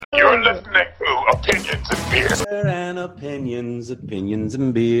You're listening to Opinions and Beer. And opinions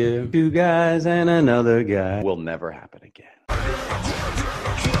and beer. Two guys and another guy. Will never happen again.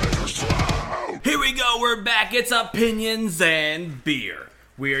 Here we go, we're back. It's Opinions and Beer.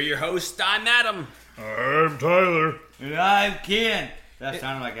 We are your hosts. I'm Adam. I'm Tyler. And I'm Ken. That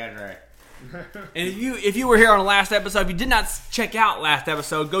sounded like that right. And if you were here on the last episode, if you did not check out last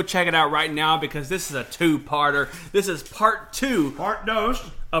episode, go check it out right now because this is a two-parter. This is part two Part dosed.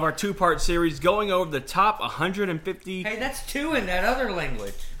 of our two-part series going over the top 150. Hey, that's two in that other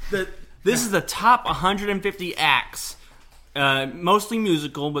language. This is the top 150 acts. Mostly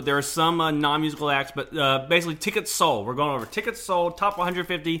musical, but there are some non-musical acts. But basically, tickets sold. We're going over tickets sold, top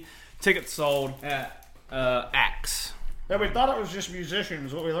 150 tickets sold acts. Yeah, we thought it was just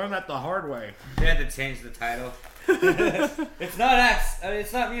musicians, but we learned that the hard way. They had to change the title. It's not acts.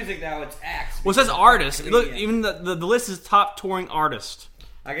 It's not music now. It's acts. Well, it says artist. Comedian. Look, even the list is top touring artist.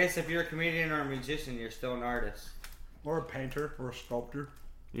 I guess if you're a comedian or a musician, you're still an artist. Or a painter, or a sculptor.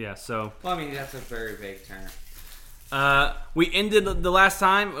 Yeah, so Well, I mean, that's a very vague term. we ended the last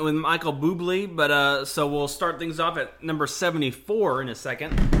time with Michael Bublé, but so we'll start things off at number 74 in a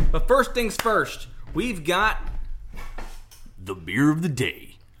second. But first things first, we've got the beer of the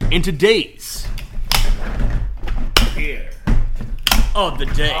day. And today's Beer. of the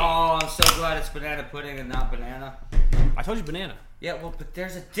day. Oh, I'm so glad it's banana pudding and not banana. I told you banana. Yeah, well, but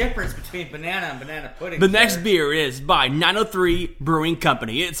there's a difference between banana and banana pudding. The next sir. beer is by 903 Brewing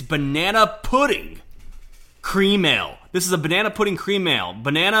Company. It's Banana Pudding Cream Ale. This is a banana pudding cream ale.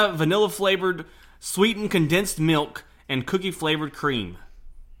 Banana, vanilla flavored, sweetened condensed milk, and cookie flavored cream.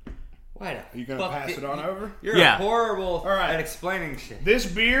 Why the Are you going to fuck pass did it on you- over? You're Yeah. horrible All right. at explaining shit. This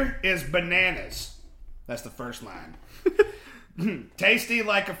beer is bananas. That's the first line. Tasty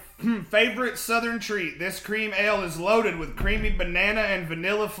like a favorite southern treat, this cream ale is loaded with creamy banana and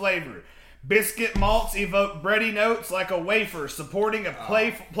vanilla flavor. Biscuit malts evoke bready notes like a wafer, supporting the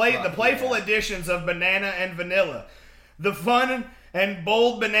playful additions of banana and vanilla. The fun and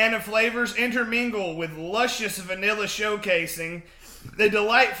bold banana flavors intermingle with luscious vanilla showcasing the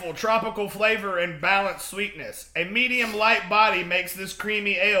delightful tropical flavor and balanced sweetness. A medium light body makes this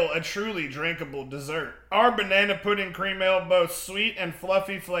creamy ale a truly drinkable dessert. Our banana pudding cream ale boasts sweet and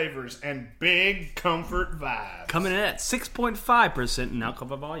fluffy flavors and big comfort vibes. Coming in at 6.5% in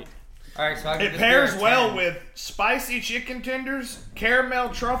alcohol by volume. All right, so I'll give It this pairs beer a well 10. with spicy chicken tenders, caramel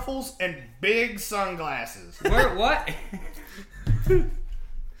truffles, and big sunglasses. Where, what?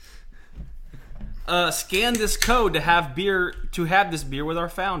 Scan this code to have this beer with our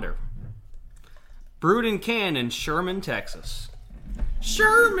founder. Brewed and canned in Sherman, Texas.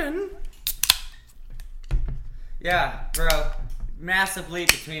 Sherman. Yeah, bro. Massive leap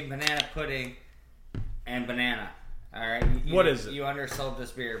between banana pudding and banana. All right. What is it? You undersold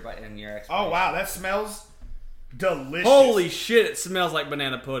this beer, but in your Oh explanation. wow, that smells delicious. Holy shit! It smells like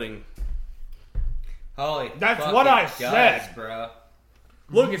banana pudding. Holy. That's fuck, what it I does, said. bro.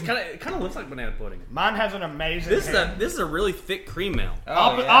 Look, it kind of looks like banana pudding. Mine has an amazing This head. is a really thick cream ale.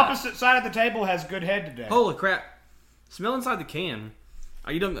 Oh, yeah. Opposite side of the table has good head today. Holy crap! Smell inside the can.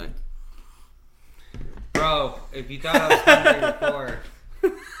 Are you done? Bro, if you thought I was hungry before.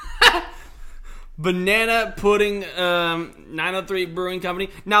 Banana pudding, 903 Brewing Company.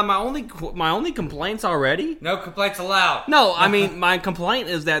 Now, my only complaints already. No complaints allowed. No, I mean my complaint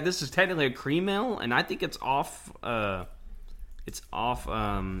is that this is technically a cream ale, and I think it's off.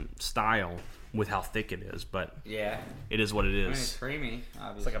 Style with how thick it is, but Yeah. it is what it I mean, it's is. creamy, It's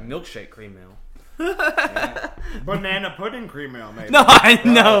obviously. like a milkshake cream ale. Banana pudding cream ale, maybe. No, I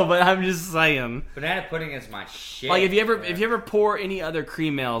know, but I'm just saying. Banana pudding is my shit. Like if you ever pour any other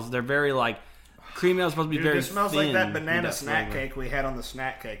cream ales, they're very like cream ale is supposed to be Dude, very. this smells thin like that with banana that snack flavor. cake we had on the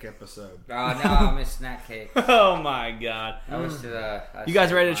snack cake episode. Oh, no, I miss snack cake. Oh my god! I wish that, You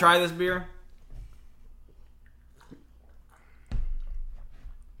guys ready to try this beer?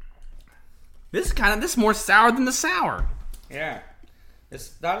 This is more sour than the sour. Yeah.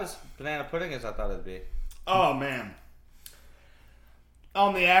 It's not as banana pudding as I thought it'd be. Oh man.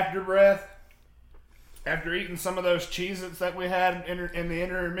 On the after breath, after eating some of those Cheez-Its that we had in the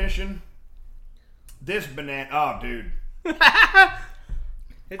intermission, this banana. Oh, dude. It's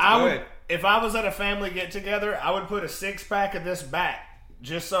I good. would, if I was at a family get together, I would put a 6-pack of this back.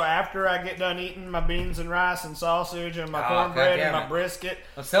 Just so after I get done eating my beans and rice and sausage and my cornbread and my goddammit. brisket,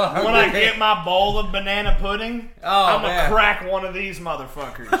 I'm so hungry. when I get my bowl of banana pudding, Oh, I'm man. going to crack one of these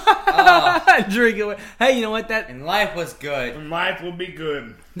motherfuckers. Drink it. Hey, you know what? And life was good. And life will be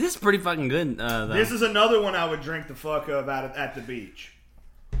good. This is pretty fucking good. Though. This is another one I would drink the fuck of at the beach.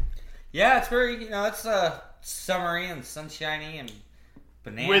 Yeah, it's very, it's summery and sunshiny and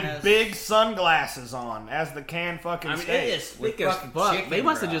bananas. with big sunglasses on as the can fucking I mean, steak. it is thick With as fucking fuck. chicken, They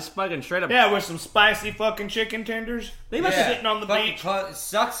must have bro. just fucking straight up. Yeah, with some spicy fucking chicken tenders. They must have sitting on the Fucking beach. It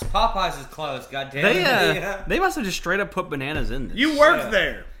sucks. Popeyes is closed. Goddamn. They they must have just straight up put bananas in this. You worked Yeah.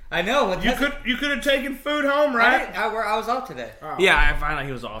 there. I know. What You could have taken food home, I, right? didn't- I was off today. Yeah, I found out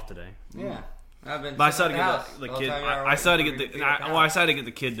he was off today. Yeah. I've been. But I started sitting to in get the house kid. all the time. I started to get the. I I started to get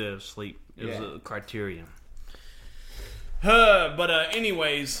the kid to sleep. It was Yeah. a criteria. But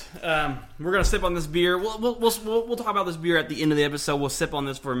anyways, we're gonna sip on this beer. We'll talk about this beer at the end of the episode. We'll sip on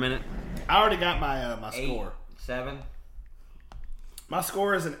this for a minute. I already got my my 8, score. 7. My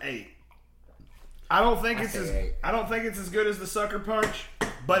score is an 8. I don't think it's say as 8. I don't think it's as good as the Sucker Punch,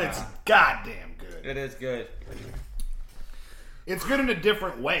 but it's goddamn good. It is good. It's good in a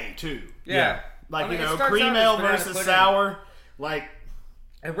different way too. Yeah. Like I mean, you it know, starts cream out as ale banana versus pudding. sour. Like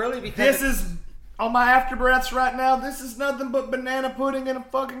It really because this is on my afterbreaths right now. This is nothing but banana pudding in a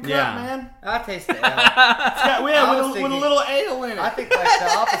fucking cup, Yeah. man. I taste the ale. It's got, yeah, I with was a thinking- little ale in it. I think like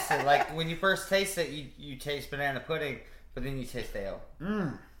the opposite. Like when you first taste it, you taste banana pudding, but then you taste the ale.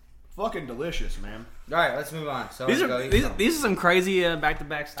 Fucking delicious, man. All right, let's move on. So These let's go are eat these, some. these are some crazy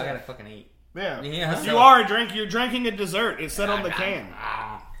back-to-back I stuff. gotta fucking eat. Yeah, Yeah, you so- are drinking. You're drinking a dessert. It's said on the can.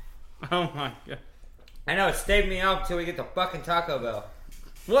 Oh my god! I know it stayed me up till we get to fucking Taco Bell.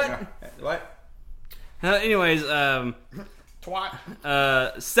 What? What? Anyways,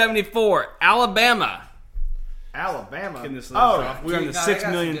 Twat. 74 Alabama. Alabama. Getting this Oh, list off. We're on the dude, no, 6 they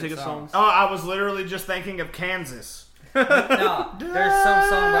got million some good ticket songs. songs. oh, I was literally just thinking of Kansas. No, there's some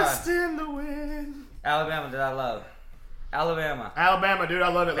song Dust about in the wind. Alabama that I love. Alabama. Alabama, dude, I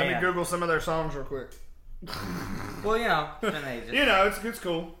love it. Let me Man. Google some of their songs real quick. Well, you know, it's been ages. You know, it's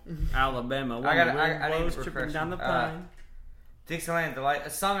cool. Alabama. I gotta- when the wind I need blows, to tripping refresh down the them. pine. Dixieland Delight, a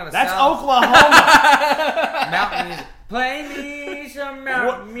song of the That's South. Oklahoma. Mountain music. Play me some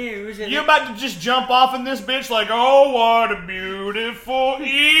mountain What? music. You about to just jump off in this bitch like, oh, what a beautiful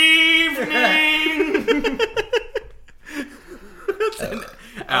evening.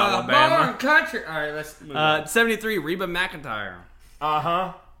 Alabama. Born country. All right, let's move on. 73 Reba McEntire.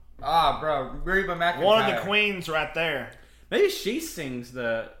 Uh-huh. Ah, bro, Reba McEntire. One of the queens right there. Maybe she sings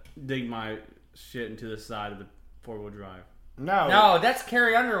the dig my shit into the side of the 4-wheel drive. No. No, that's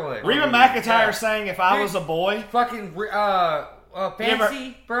Carrie Underwood. Reba McEntire Yeah. sang If I Was a Boy. Fucking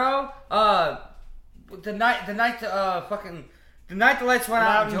fancy, bro. The night the lights went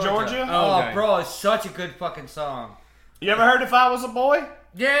out in Georgia. Oh, Oh, okay. bro, it's such a good fucking song. You ever heard If I Was a Boy?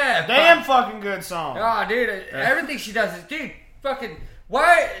 Yeah, Damn fucking good song. Oh, dude, everything she does is, dude, fucking.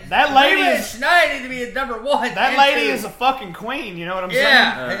 Why? That lady Reba is- and Shania need to be at number 1. That and lady 2. is a fucking queen, you know what I'm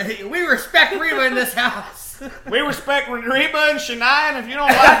saying? Yeah, we respect Reba in this house. We respect Reba and Shania, and if you don't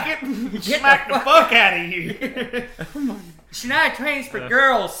like it, smack the fuck out of you. Shania Twain's for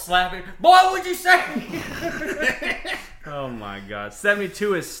girls slapping. Boy, what would you say? Oh my god.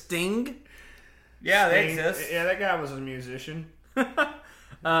 72 is Sting. Yeah, they exist. Yeah, that guy was a musician.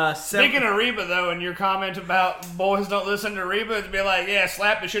 Speaking Speaking of Reba, though, and your comment about boys don't listen to Reba, it'd be like, yeah,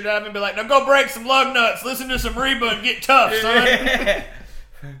 slap the shit out of him and be like, now go break some lug nuts, listen to some Reba and get tough, son.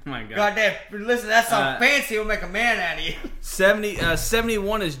 Oh my god. Goddamn, listen to that song. Fancy will make a man out of you.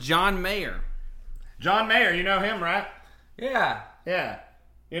 71 is John Mayer. John Mayer, you know him, right? Yeah. Yeah.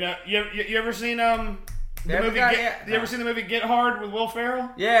 You know, you ever seen the Ever movie? got- Get, yeah. You ever seen the movie Get Hard with Will Ferrell?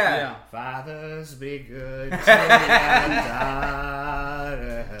 Yeah. Fathers be good to their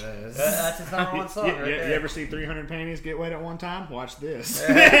daughters. That's his number one song right You there. ever see 300 panties get wet at one time? Watch this.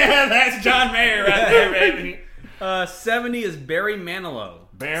 That's John Mayer right there, baby. 70 is Barry Manilow.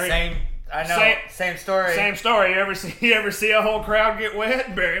 Barry. Same. I know. Same story. Same story. You ever see a whole crowd get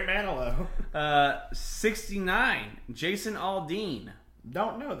wet? Barry Manilow. 69 Jason Aldean.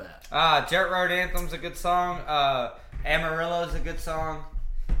 Don't know that. Dirt Road Anthem's a good song. Amarillo's a good song.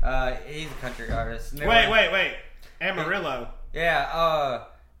 He's a country artist. Wait. Amarillo. Yeah.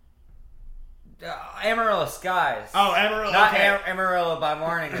 Amarillo Skies. Oh, Amarillo. Not Okay. Amarillo by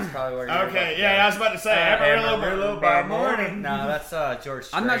Morning is probably where you're about Okay. to Yeah, go. I was about to say Amarillo by morning. No, that's George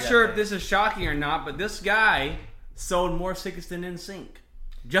Strait. I'm not I sure if think. this is shocking or not, but this guy sold more tickets than NSYNC.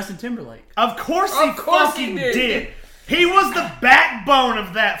 Justin Timberlake. Of course Of course he fucking did. did. He was the backbone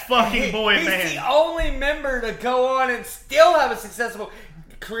of that fucking boy He's band. the only member to go on and still have a successful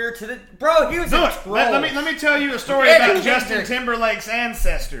career to the bro. He was Look, a let me tell you a story Yeah, about yeah, Justin yeah. Timberlake's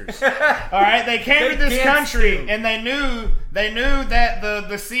ancestors. All right, they came to this They country danced and they knew that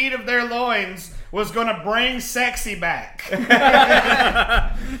the seed of their loins was gonna bring sexy back.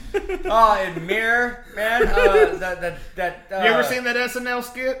 Oh, and Mirror, man. You ever seen that SNL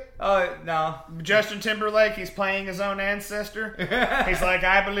skit? Oh, no. Justin Timberlake, he's playing his own ancestor. He's like,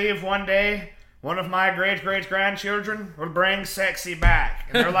 I believe one day one of my great-great-grandchildren will bring sexy back.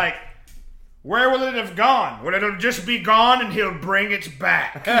 And they're like, where will it have gone? Will it just be gone and he'll bring it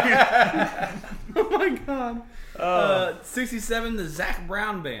back? Oh my god. 67, the Zac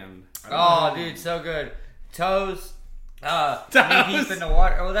Brown Band. Oh, dude, so good. Toes. Knee deep in the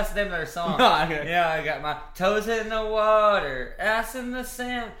water. Oh, that's the name of their song. Oh, okay. Yeah, I got my toes in the water, ass in the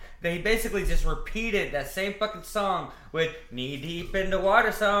sand. They basically just repeated that same fucking song with knee deep in the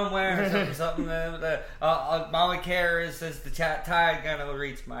water somewhere. Or something. My only care is the tide gonna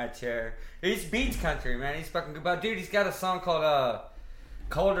reach my chair. He's beach country, man. He's fucking good. But dude, he's got a song called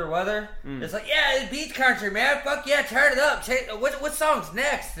Colder Weather. It's like, yeah, it's beach country, man. Fuck yeah, turn it up. What song's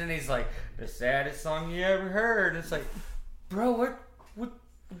next? And he's like, the saddest song you ever heard. It's like, bro, what happened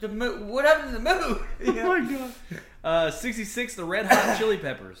to the mood? You know? Oh my god. 66, the Red Hot Chili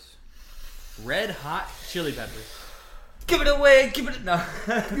Peppers. Red Hot Chili Peppers. Give it away, give it. No,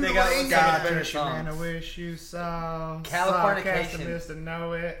 they got some God, better Fisher, man, I songs. wish you saw. Californication. To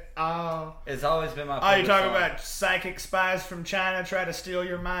know it all. It's always been my favorite Oh, you talking song. about psychic spies from China try to steal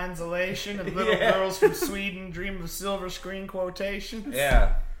your mind's elation, and little Yeah. girls from Sweden dream of silver screen quotations?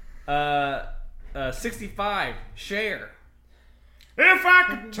 Yeah. 65, Cher. If I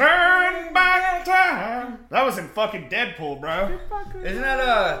could turn back time. That was in fucking Deadpool, bro. Isn't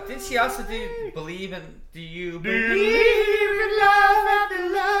that did she also do Believe in Do You Do you believe in love after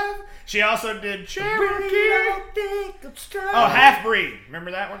love? She also did Cherokee. Oh, Half Breed.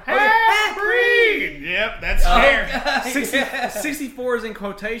 Remember that one? Half Breed. Yep, that's Cher. 64 is in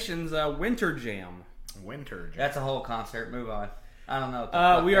quotations, Winter Jam. Winter. Jam. That's a whole concert. Move on. I don't know. What the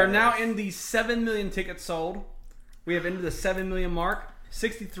fuck We are that now is. in the 7 million tickets sold. We have into the 7 million mark.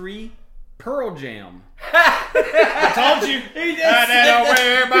 63, Pearl Jam. I told you. He just I said don't that.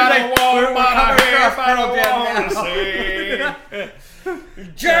 wear by He's the like, wall, we're but I coming hear across if I Pearl don't want to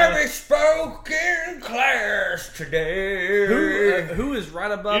see. Jeremy spoke in class today. Who is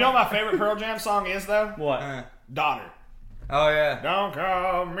right above? You know what my favorite Pearl Jam song is, though? what? Daughter. Oh yeah. Don't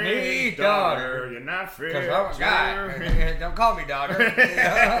call me daughter. You're not fit. Because I'm a guy. Don't call me daughter.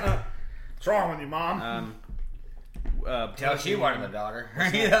 What's wrong with you, Mom? Tell she wanted a daughter.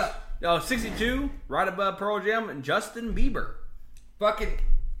 Yeah. 62, right above Pearl Jam, and Justin Bieber. Fucking.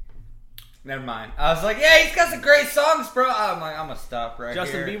 Never mind. I was like, yeah, he's got some great songs, bro. I'm like, I'm gonna stop right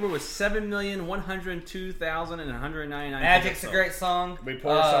Justin here. Bieber was 7,102,199. Magic's a great song. We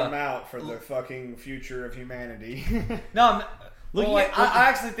pour something out for the fucking future of humanity. No, Look well, at- I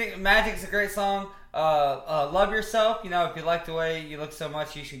actually think Magic's a great song. Love Yourself. You know, if you like the way you look so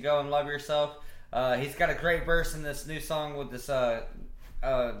much, you should go and love yourself. He's got a great verse in this new song with this other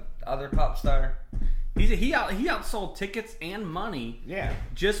pop star. He outsold tickets and money. Yeah.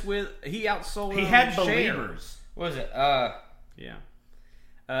 Just with he outsold. He had Cher. Believers. What was it? Yeah.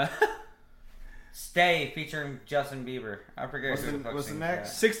 Stay featuring Justin Bieber. I forget What's who the- the fuck what's the sings next?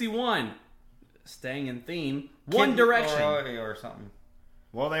 that. 61. Staying in theme. Kid One Direction. Laroi or something.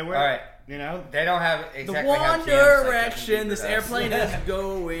 Well, they were. All right. You know. They don't have The exactly how One TM's like Justin Direction. Bieber This does. airplane is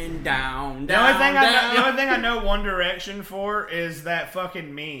going down. The only down, thing down. the only thing I know One Direction for is that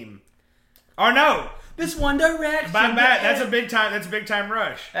fucking meme. Or no, This One Direction. that's a big time. That's a big time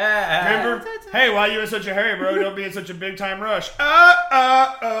rush. Remember? Hey, why you in such a hurry, bro? Don't be in such a big time rush.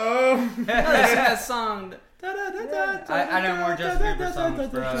 No, they sing that song. I know more Justin Bieber songs,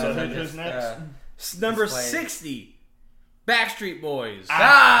 bro. So They're who's just, next? Number Just play it. 60. Backstreet Boys.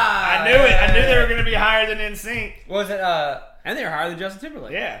 I knew it. I knew they were going to be higher than NSYNC. Was it And they're higher than Justin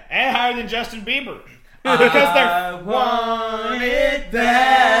Timberlake. Yeah, and higher than Justin Bieber. Because they're want it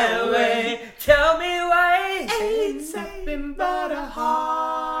that way? Tell me why ain't nothing but a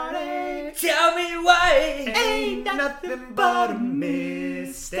heartache. Tell me why Ain't nothing but a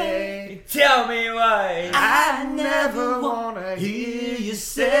mistake. Tell me why I never wanna hear you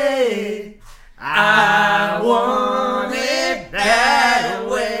say I want it that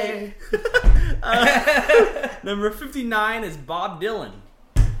way. Number 59 is Bob Dylan.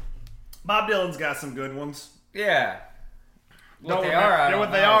 Bob Dylan's got some good ones. Yeah. What Don't they remember- are, I yeah, don't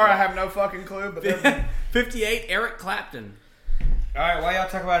what they know, are, but- I have no fucking clue. But they're 58, Eric Clapton. Alright, why y'all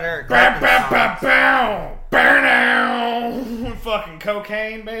talk about Eric Bow, Clapton bow, songs? bow, bow, burn down. Fucking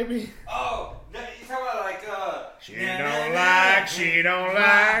cocaine, baby. Oh, you talking about like She don't like, she don't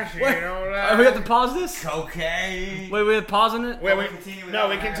like, she don't like. We have to pause this? cocaine. Wait, we have to pause on it? Wait, continue no, without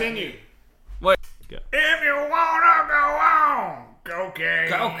we having continue. Wait. If you wanna go on, cocaine.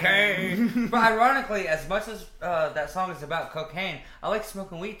 Cocaine. But ironically, as much as that song is about cocaine, I like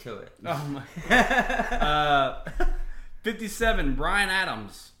smoking weed to it. Oh my. 57. Bryan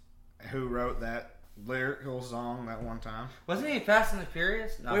Adams. Who wrote that lyrical song that one time? Wasn't he in Fast and the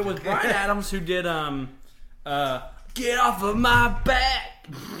Furious? No, Wait, was Bryan Adams who did Get Off of My Back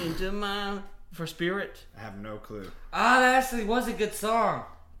into my for Spirit? I have no clue. that actually was a good song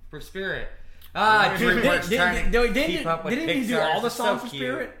for Spirit. DreamWorks trying to keep up with Didn't he do Pixar. all the It's songs so for cute.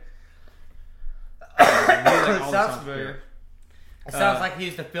 Spirit? It sounds familiar. It sounds like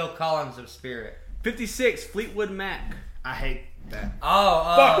he's the Phil Collins of Spirit. 56. Fleetwood Mac. I hate that.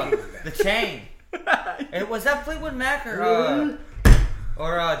 The Chain. Was that Fleetwood Mac or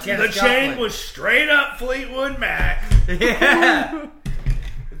Janis The Chain Joplin? was straight up Fleetwood Mac. Yeah.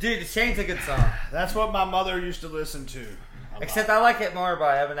 Dude, The Chain's a good song. That's what my mother used to listen to. Except I like it more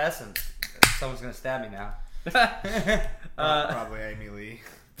by Evanescence. Someone's gonna stab me now. Probably Amy Lee.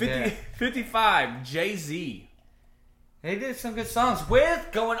 55. Jay-Z. They did some good songs with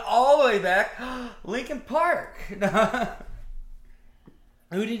going all the way back, Linkin Park.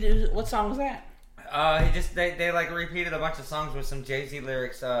 Who did? What song was that? They like repeated a bunch of songs with some Jay-Z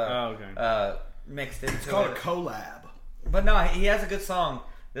lyrics mixed into It's called it. a collab. But no, he has a good song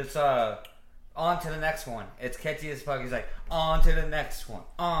that's on to the next one. It's catchy as fuck. He's like, on to the next one,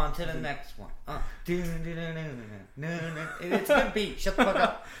 on to the next one. It's a good beat. Shut the fuck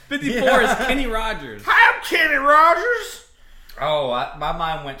up. 54 is Kenny Rogers. I'm Kenny Rogers. Oh, my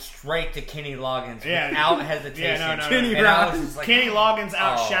mind went straight to Kenny Loggins without hesitation. Yeah, no. Kenny And I was Rogers. just like, Kenny Loggins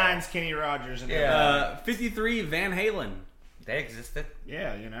outshines Kenny Rogers. Yeah. 53 Van Halen. They existed.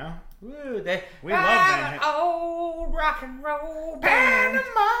 Yeah, you know. Woo, We love Van Halen. Old rock and roll band.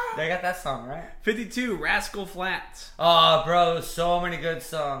 They got that song, right? 52 Rascal Flatts. Oh, bro, so many good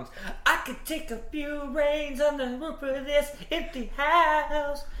songs. I could take a few rains on the roof of this empty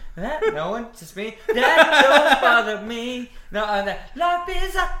house. That no one, just me. That don't bother me. No, life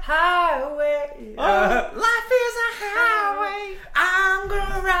is a highway. Life is a highway. I'm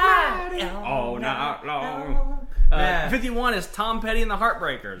gonna ride it All night long. 51 is Tom Petty and the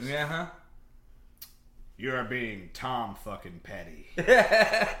Heartbreakers. Yeah, huh? You're being Tom fucking Petty.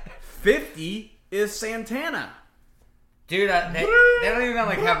 50 is Santana. Dude, they don't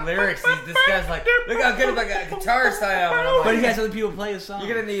even have lyrics. This guy's like, look how good of a guitarist I am. And I'm like, But he has other people play his song.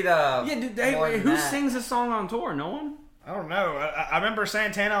 you're gonna need Yeah, dude, more than who that. sings this song on tour? No one? I don't know. I remember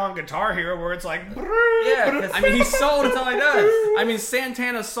Santana on Guitar Hero where it's like... Yeah, 'cause I mean, he sold. that's all he does. I mean,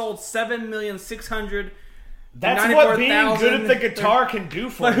 Santana sold 7,600,000. That's what being good at the guitar can do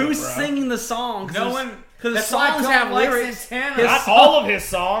for But you, who's bro. singing the songs? No one. Because the That's why I songs don't have like lyrics. Santana. Not all of his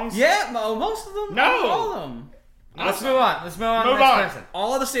songs. Yeah, most of them. No. Not all of them. Let's move on. Let's move on. Move Next on. person.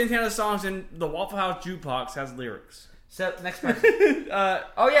 All of the Santana songs in the Waffle House Jukebox has lyrics. So next person. Uh,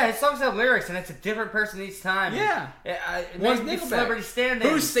 Oh yeah, his songs have lyrics, and it's a different person each time. Yeah. It One's makes Nickelback. celebrity stand-in.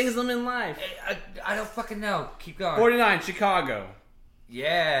 Who sings them in live? I don't fucking know. Keep going. 49, Chicago.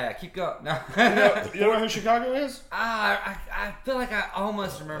 Yeah, keep going. No. You know who Chicago is? I feel like I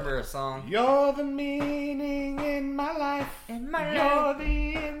almost remember a song. You're the meaning in my life. In my You're life.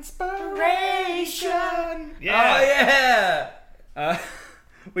 the inspiration. Yeah. Oh, yeah.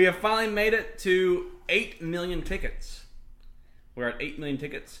 We have finally made it to 8 million tickets. We're at 8 million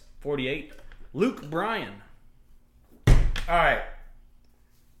tickets. 48. Luke Bryan. All right.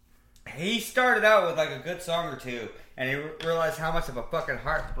 He started out with like a good song or two, and he realized how much of a fucking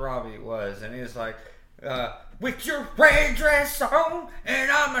heartthrob he was, and he was like, "With your red dress on,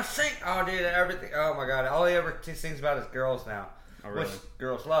 and I'm a sing." Oh, dude, everything. Oh my god, all he ever sings about is girls now, really? which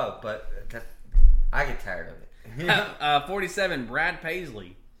girls love, but I get tired of it. 47, Brad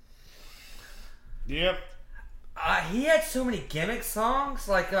Paisley. Yep. He had so many gimmick songs,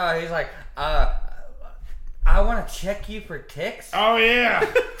 like he's like, I want to check you for ticks. Oh, yeah.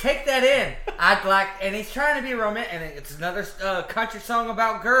 Take that in. I'd like, and he's trying to be romantic, and it's another country song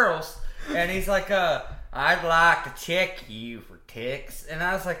about girls, and he's like, I'd like to check you for ticks, and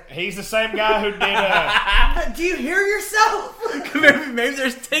I was like, He's the same guy who did... do you hear yourself? Maybe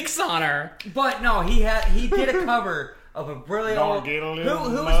there's ticks on her. But no, he did a cover of a really Don't old. get a Who little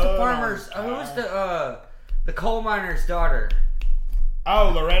was the mud farmer's? on Who was the coal miner's daughter?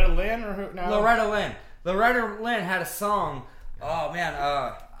 Oh, Loretta Lynn? Or who? No. Loretta Lynn. Loretta Lynn had a song. Oh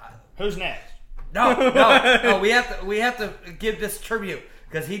man, Who's next? no. We have to give this tribute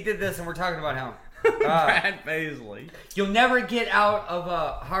because he did this, and we're talking about him. Brad Paisley. You'll Never Get Out of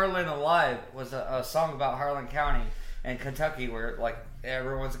Harlan Alive was a song about Harlan County and Kentucky, where like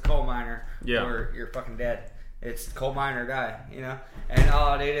everyone's a coal miner, Yeah. or you're fucking dead. It's coal mine or die, you know? And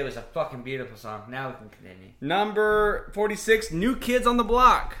oh, dude, it was a fucking beautiful song. Now we can continue. Number 46, New Kids on the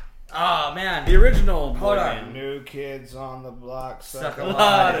Block. Oh, man. The original. Hold boy on. band. New Kids on the Block Suck suck a a lot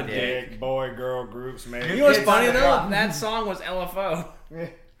lot of of dick. dick. Boy, girl groups, man. You know what's Kids funny on the though? Block. That song was LFO.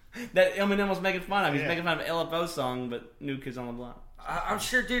 That Eminem was making fun of. He's Yeah. making fun of an LFO song, but New Kids on the Block. I'm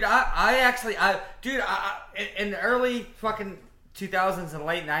sure, dude. I in the early fucking 2000s and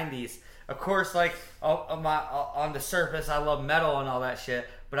late 90s, of course, like on the surface, I love metal and all that shit.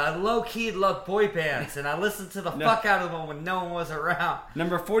 But I low key love boy bands, and I listened to the fuck out of them when no one was around.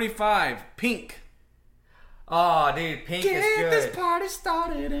 Number 45, Pink. Oh, dude, Pink is good. party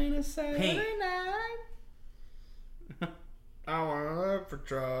started in a Saturday Pink. night. I wanna look for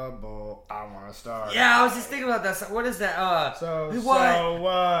trouble. I wanna start. Yeah, I was just thinking about that. So, what is that? So what?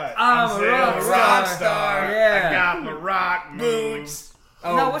 what? I'm a still rock star. Yeah. I got my rock moves.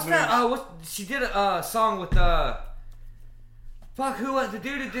 No, what's that? She did a song with fuck, who was the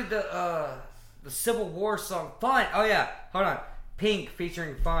dude who did the Civil War song? Fun. Oh yeah, hold on. Pink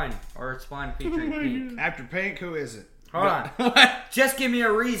featuring Fun, or it's Fun featuring Pink. After Pink, who is it? Hold on. Just give me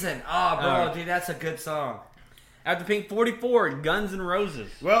a reason. Oh, bro, dude, that's a good song. After Pink, 44, Guns N'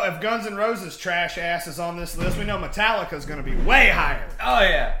 Roses. Well, if Guns N' Roses trash ass is on this list, we know Metallica's gonna be way higher. Oh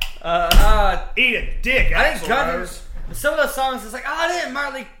yeah. Eat a dick, I think Axl Guns. Rose. Some of those songs, it's like, oh, didn't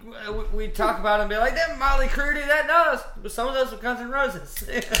Marley? We talk about them and be like, didn't Marley Crew do that? No, but some of those were Guns N'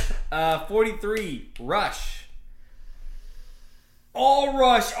 Roses. 43, Rush. All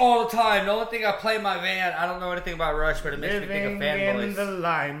Rush all the time. The only thing I play in my van, I don't know anything about Rush, but it makes me think of Living in the fanboys.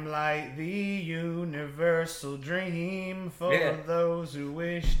 limelight, the universal dream for Yeah. those who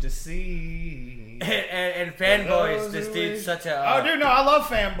wish to see. And fanboys, Those this who dude's wish- such a. Oh, dude, no, I love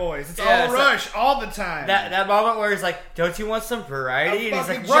fanboys. It's Yeah, all it's Rush all the time. That moment where he's like, don't you want some variety? A And he's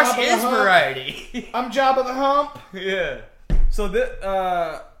like, fucking Rush Jabba the is Hutt. variety. I'm Jabba the Hump. Yeah. So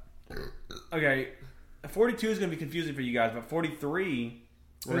okay, 42 is going to be confusing for you guys, but 43.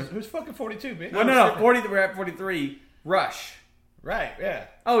 Who's fucking 42, bitch? No, 40. We're at 43. Rush. Right, yeah.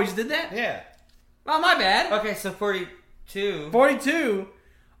 Oh, you just did that? Yeah. Oh, my bad. Okay, so 42. 42.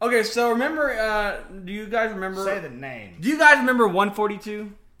 Okay, so remember? Do you guys remember? Say the name. Do you guys remember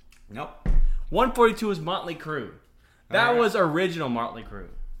 142? Nope. 142 was Motley Crue. That Alright. was original Motley Crue.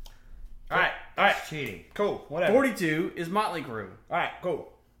 Alright, That's cheating. cool, whatever. 42 is Motley Crue. Alright,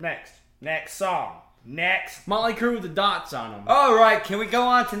 cool. Next song. Next. Motley Crue with the dots on them. All right, can we go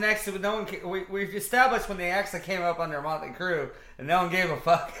on to next? No one. We've established when they actually came up under Motley Crue, and no one gave a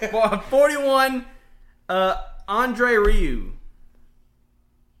fuck. 41, Andre Rieu.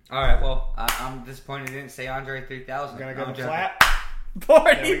 All right, well, I'm disappointed you didn't say Andre 3000. Gonna No, go I'm to joking. clap.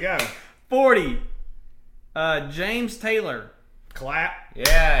 40. There we go. 40, James Taylor. Clap.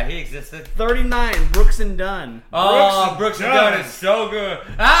 Yeah, he existed. 39, Brooks and Dunn. Oh, Brooks Brooks and and Dunn Dunn is so good.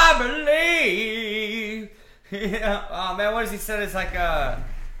 I believe. Yeah. Oh man, what does he say? It's like,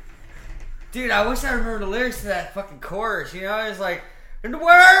 dude, I wish I remember the lyrics to that fucking chorus. You know, it's like, and the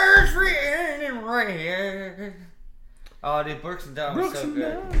words written in red. Oh, dude, Brooks and Dunn was so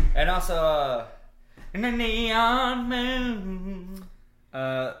good. And also, in the neon moon.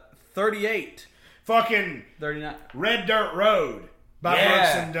 38, Fucking 39. Red Dirt Road by Yeah.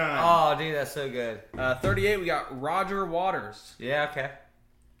 Brooks and Dunn. Oh, dude, that's so good. 38, we got Roger Waters. Yeah, okay.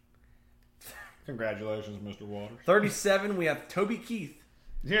 Congratulations, Mr. Waters. 37, we have Toby Keith.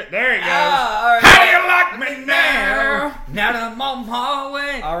 Here, there he goes. All right. How do you like me now? Now that I'm on my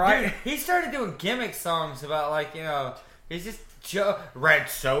way. All right. Dude, he started doing gimmick songs about, like, you know, he's just Red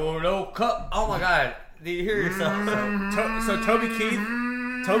Solo Cup. Oh my god. Do you hear yourself? So Toby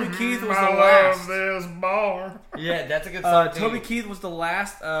Keith was I the love last. this bar. Yeah, that's a good song. too. Toby Keith was the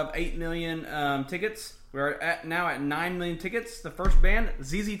last of 8 million tickets. We're now at 9 million tickets. The first band,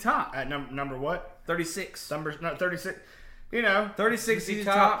 ZZ Top, At number what? 36. Number 36. You know, 36 ZZ ZZ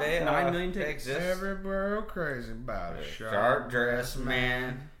Top, they, 9 million they tickets. exist. every girl crazy about a Sharp dress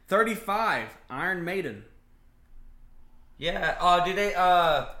man. 35, Iron Maiden. Yeah. Oh, do they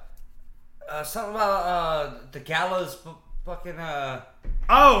something about the Gallows fucking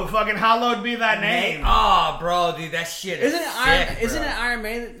Oh, fucking hallowed be thy name. Oh, bro, dude, that shit is Isn't it sick, bro. Iron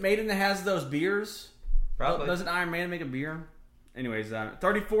Maiden that has those beers? Probably. Doesn't Iron Maiden make a beer? Anyways,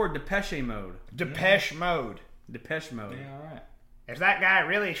 34, Depeche Mode. Depeche Mode. Depeche Mode. Yeah, all right. Is that guy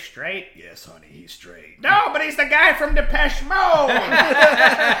really straight? Yes, honey, he's straight. No, but he's the guy from Depeche Mode.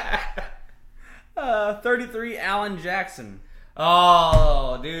 33, Alan Jackson.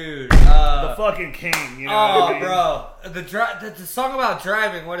 Oh, dude. The fucking king, you know what I mean? bro. The song about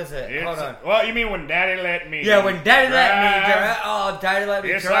driving, what is it? Hold on. Well, you mean when Daddy let me Yeah, when Daddy let me drive. drive. Oh, Daddy let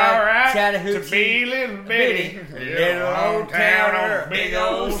me It's drive. alright Chattahoochee. to be little bitty. Little old town or big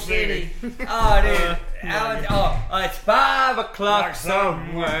old city. Oh, dude. It's 5 o'clock Like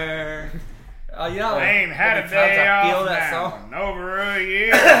somewhere. You know, I ain't had a the times day I feel off that now song. in over a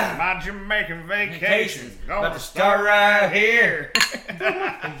year. My Jamaican vacation About gonna to start right here.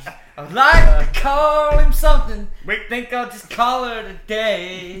 I'd like to call him something. Wait. Think I'll just call her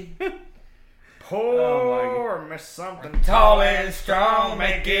today. Pour me something Tall and strong,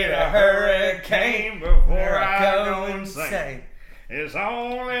 make it a hurricane before I go insane. It's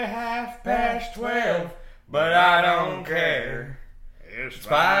only 12:30, but I don't care. It's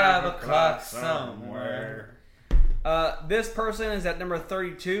 5 o'clock somewhere. This person is at number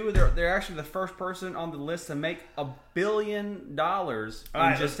 32. They're actually the first person on the list to make $1 billion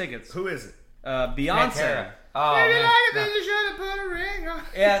in just tickets. Who is it? Beyonce. Pantera. Oh, man. No.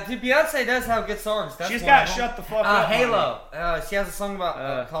 Yeah, dude, Beyonce does have good songs. That's She's one got of them. Shut the Fuck Up. Halo. She has a song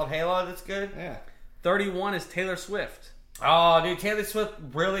about called Halo that's good. Yeah. 31 is Taylor Swift. Oh, dude, Taylor Swift.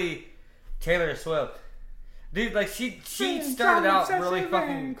 Dude, like she started out really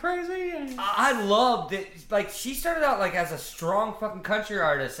fucking crazy. I loved it. Like she started out like as a strong fucking country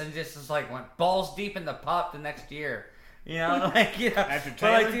artist and just was like went balls deep into pop the next year. You know, like After but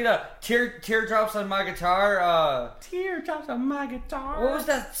Taylor? like teardrops on my guitar. Teardrops on my guitar. What was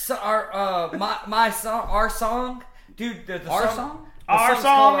that? Our song, dude. The Our song. song? The Our song's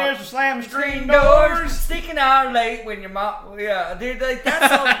song called, is Slam Screen Screen Doors. doors, sneaking out late when your mom. Yeah, dude, like that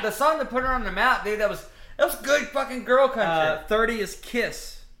song, the song that put her on the map, dude. That was good fucking girl country. 30 is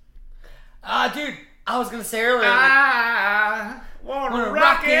Kiss. Dude, I was gonna say earlier. I wanna Wanna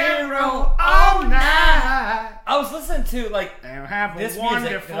rock and roll all night I was listening to like and have this a music,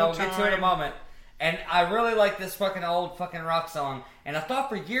 wonderful and I'll get to it in a time. moment. And I really like this fucking old fucking rock song. And I thought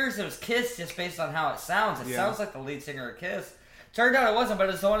for years it was Kiss just based on how it sounds. It sounds like the lead singer of Kiss. Turned out it wasn't, but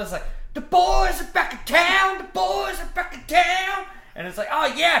it's the one that's like, the boys are back in town, the boys are back in town. And it's like, oh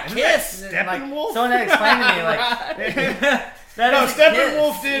yeah, Kiss. And like, Steppenwolf? someone had explained to me like, that No, isn't Kiss,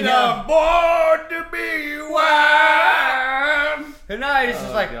 Steppenwolf did you know? Born to Be Wild. Tonight it's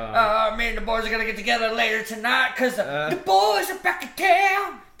just like, God. me and the boys are gonna get together later tonight because the boys are back in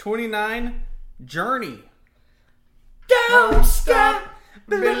town. 29, Journey. Don't stop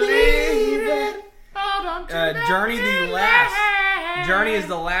believing. Journey Journey is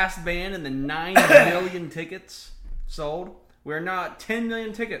the last band in the 9 million tickets sold. We're not 10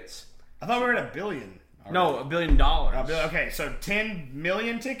 million tickets. I thought we were at $1 billion. No, $1 billion. Okay, so 10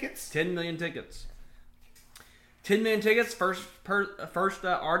 million tickets? 10 million tickets. 10 million tickets. First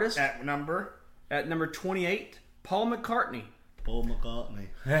artist At number? at number 28, Paul McCartney. Paul McCartney.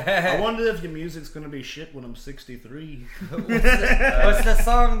 I wonder if your music's gonna be shit when I'm 63. What's the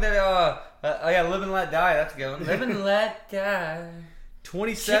song that, Live and Let Die, that's a good one. Live and Let Die.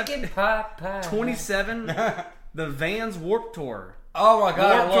 27, Chicken pot pie. 27, the Vans Warped Tour. Oh my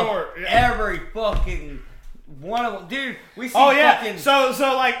god, Warped I love Tour, yeah. every fucking one of them. Dude, we see Oh yeah, fucking... so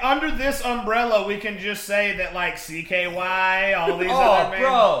like under this umbrella, we can just say that like CKY, all these other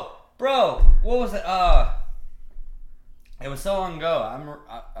bands. Bro, what was it? It was so long ago.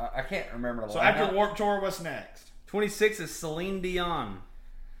 I can't remember. So after Warped Tour, what's next? 26 is Celine Dion.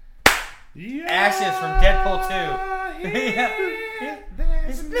 Yeah, Ashes from Deadpool 2.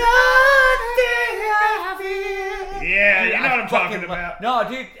 There's nothing I feel. Yeah, you know what I'm talking about. No,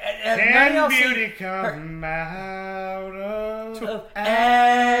 dude. Can beauty come out of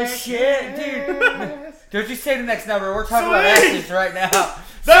ashes, dude? Don't you say the next number? We're talking about Celine! ashes right now.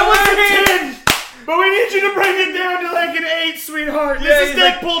 That was a 10! But we need you to bring it down to like an 8, sweetheart. This is he's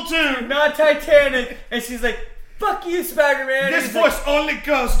like, Deadpool 2. Not Titanic. And she's like, fuck you, Spider-Man. This He's voice like, only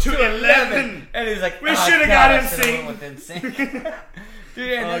goes to 11. And he's like, We oh, shoulda God, got I shoulda NSYNC. went with NSYNC.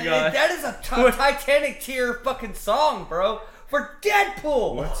 Dude, and Oh, God. that is a Titanic tier fucking song, bro. For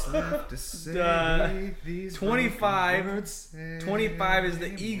Deadpool. What's left to say? 25 is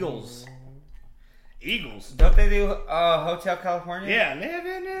the Eagles. Eagles. Don't they do Hotel California? Yeah,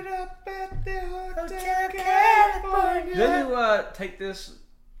 living it up at the Hotel California. Did you take this?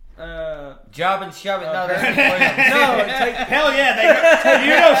 Job and Shove It. No, that's Hell yeah, you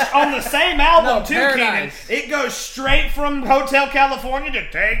know, on the same album No, too, Keenan. Paradise. It goes straight from Hotel California to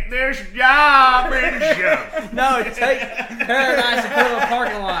take this job and shove. No, take Paradise and put up a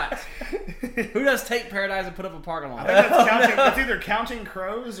parking lot. Who does take Paradise and put up a parking lot? That's either Counting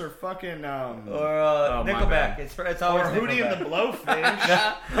Crows or fucking Or my Nickelback. bad. It's always or Hootie and the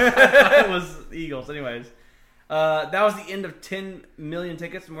Nickelback. Blowfish. It was Eagles, anyways. That was the end of 10 million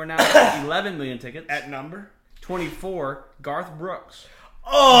tickets, and we're now at 11 million tickets. At number? 24, Garth Brooks.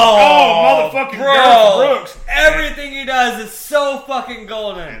 Oh, motherfucking bro. Garth Brooks. Everything he does is so fucking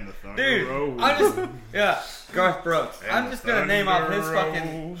golden. And the thunder Dude, rolls. I'm just... Garth Brooks. And I'm the just gonna name off his thunder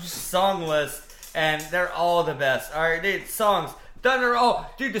fucking rolls. song list, and they're all the best. Alright, dude, songs. Thunder,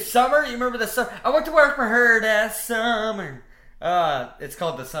 dude, the summer? You remember the summer? I went to work for her that summer. It's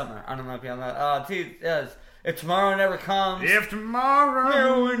called The Summer. I don't know if you know that. Dude, yes. If tomorrow never comes... If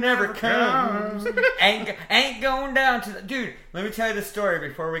tomorrow never comes. ain't going down to the... Dude, let me tell you the story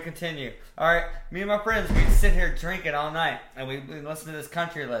before we continue. Alright, me and my friends, we sit here drinking all night, and we listen to this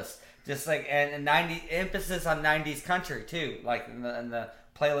country list. Just like, and 90, emphasis on 90s country, too. Like, in the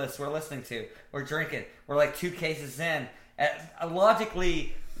playlist we're listening to. We're drinking. We're like 2 cases in.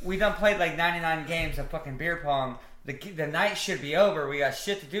 Logically, we done played like 99 games of fucking beer pong. The night should be over. We got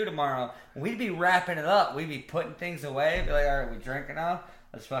shit to do tomorrow. We'd be wrapping it up. We'd be putting things away. Be like, all right, we drinking now.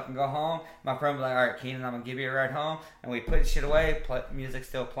 Let's fucking go home. My friend would be like, all right, Keenan, I'm going to give you a ride home. And we put shit away. Music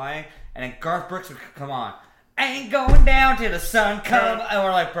still playing. And then Garth Brooks would come on. Ain't going down till the sun comes. And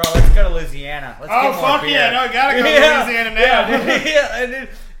we're like, bro, let's go to Louisiana. Let's get more fuck beer. yeah. No, gotta go to Louisiana now. Yeah, and then,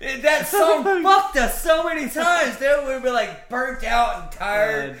 that song fucked us so many times, dude. We'd be like burnt out and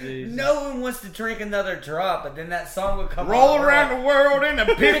tired. No one wants to drink another drop, but then that song would come Roll on. around the world in a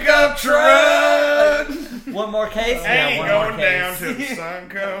pickup truck. One more case? Ain't one going more down case. till the sun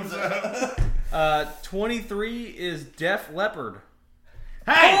comes up. 23 is Def Leppard.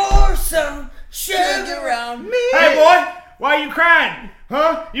 Hey! Pour some sugar on me. Hey, boy! Why are you crying?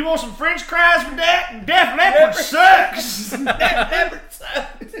 Huh? You want some French fries with that? Def Leppard sucks! Def Leppard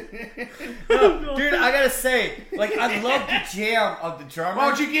sucks. Dude, I gotta say, like, I love the jam of the drummer. Why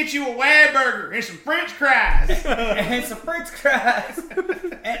don't you get you a Whataburger and some French fries? And some French fries.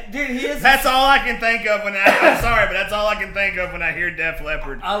 And, dude, he is... That's all I can think of when I'm sorry, but that's all I can think of when I hear Def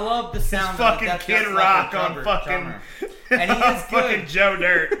Leppard. I love the sound fucking of the Kid Def Rock Leppard on fucking... drummer. And he is fucking good. Joe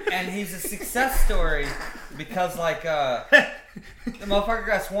Dirt. And he's a success story because, like, the motherfucker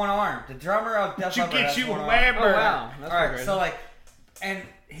got one arm. The drummer of Def You Leppard get has you a one arm. Whataburger. Oh, wow. That's All right, crazy. so, like, and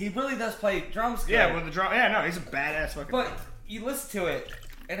he really does play drums good. Yeah, with the drum. Yeah, no, he's a badass fucking. But you listen to it,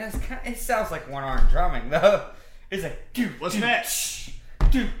 and it sounds like one arm drumming, though. It's like, dude, What's next?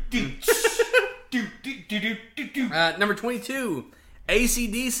 Number 22,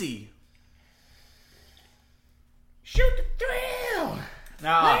 AC/DC. Shoot the thrill.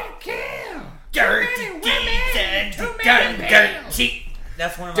 no. Let it kill. Dirty deeds and done dirty.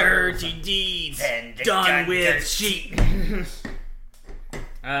 That's one of my Dirty deeds done with sheep.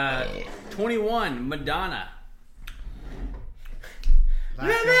 21, Madonna. What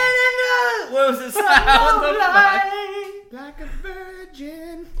was this? Like a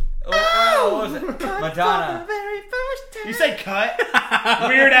virgin. What was it? Madonna. You say cut?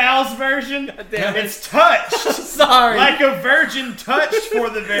 Weird Al's version? It's touched. Sorry. Like a virgin touched for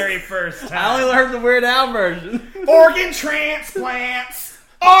the very first time. I only heard the Weird Al version. Organ transplants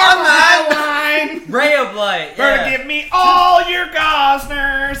are my line. Ray of Light. Better Yeah. give me all your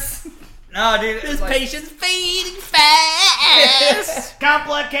Gosners. No, dude. It's like, patient's fading fast.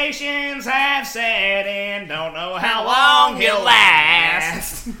 Complications have set in. Don't know how long he'll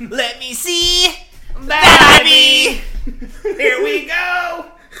last. Let me see. Baby, here we go.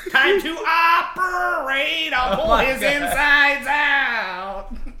 Time to operate. I'll pull my his God. insides out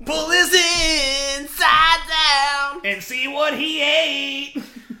Pull his inside down and see what he ate.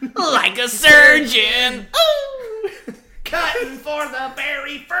 like a surgeon. Cutting for the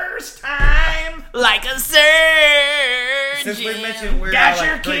very first time. Like a surgeon. since we mentioned Weird Got Al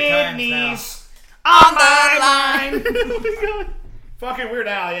your like 3 times kidneys on my line. line. Fucking Weird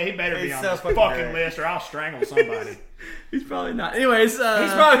Al, yeah, he better be He's on so this fucking fucking great. list or I'll strangle somebody. He's probably not. Anyways, He's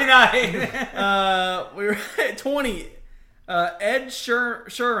probably not. we were at 20. Ed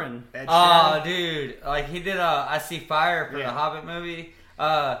Sheeran. Ed Oh, Sheeran. dude. Like, he did I See Fire for Yeah. the Hobbit movie.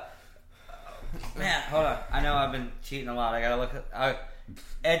 Man, hold on. I know I've been cheating a lot. I gotta look at...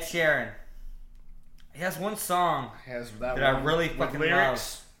 Ed Sheeran. He has one song Has that that I one really with fucking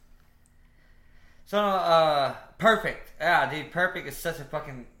lyrics. love. So, Perfect. Yeah, dude, Perfect is such a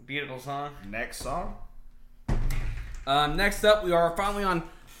fucking beautiful song. Next song. Next up, we are finally on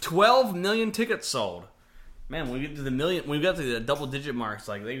 12 million tickets sold. Man, when we get to the million, when we got to the double-digit marks,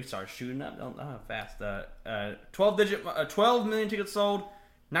 like they start shooting up. Don't know how fast. 12 million tickets sold.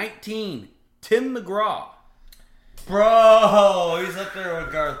 19. Tim McGraw. Bro, he's up there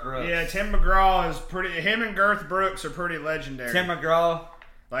with Garth Brooks. Yeah, Tim McGraw is pretty. Him and Garth Brooks are pretty legendary. Tim McGraw.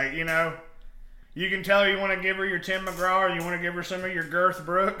 Like, you know, You can tell her you want to give her your Tim McGraw or you want to give her some of your Girth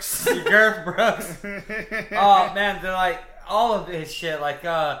Brooks. Girth Brooks. Oh man, they're like all of his shit, like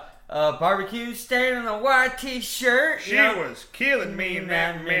barbecue stain on a white t-shirt. She was killing me in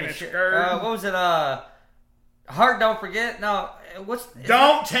that mini skirt. What was it? Heart Don't Forget. No,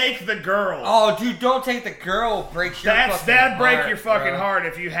 Don't take the girl. Oh, dude, Don't Take the Girl breaks your fucking that'd break heart, your fucking bro. heart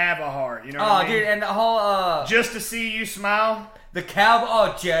if you have a heart. You know what I mean? Dude, and the whole Just to See You Smile. the cowboy.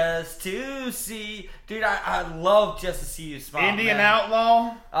 Oh, just to see, dude, I love Just to See You Smile. Indian man.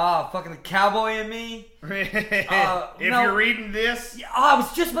 Outlaw. Oh, fucking the cowboy in me. If you're reading this, Yeah, I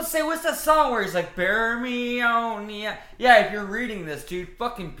was just about to say, what's that song where he's like, "Bury me on the..." Yeah, if you're reading this, dude,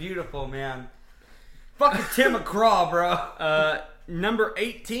 fucking beautiful, man. Fucking Tim McGraw, bro. Number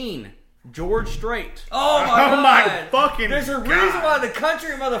 18, George Strait. Oh my Oh god. my fucking There's a God. reason why the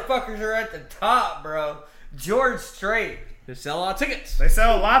country motherfuckers are at the top, bro. George Strait. They sell a lot of tickets. they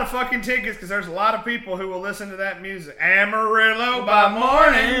sell a lot of fucking tickets because there's a lot of people who will listen to that music. Amarillo by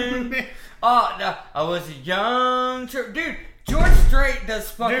morning. Oh, no, I was a young... Dude, George Strait does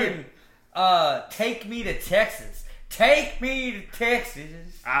fucking... Take Me to Texas. Take Me to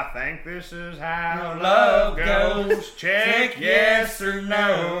Texas. I think this is how Love love goes. goes. Check yes or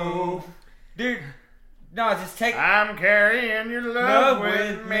no. Dude, no, just take... I'm carrying your Love love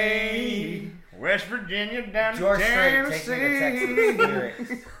with with me. West Virginia down George to Strait, Take Me to Tennessee.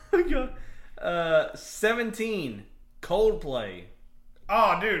 Texas. Lyrics. 17, Coldplay.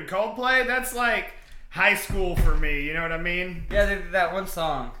 Oh, dude, Coldplay, that's like high school for me. You know what I mean? Yeah, they did that one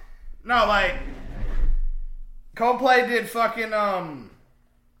song. No, like Coldplay did fucking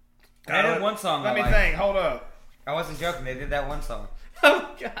They did one song Let I me liked. think. Hold up. I wasn't joking, they did that one song.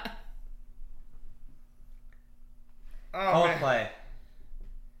 Oh, God. Oh, man. Coldplay.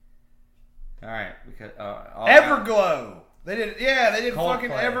 Alright, because... Everglow. They did. Yeah, they did fucking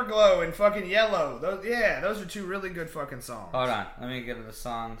Coldplay. Everglow and fucking Yellow. Those are two really good fucking songs. Hold on, let me get to the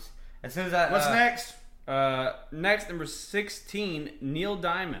songs. As soon as I... What's next? Next, number 16, Neil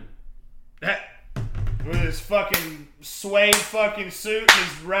Diamond. With his fucking suede fucking suit and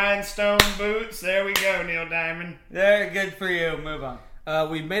his rhinestone boots. There we go, Neil Diamond. There, good for you. Move on.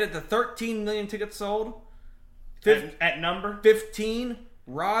 We've made it to 13 million tickets sold. At number? 15,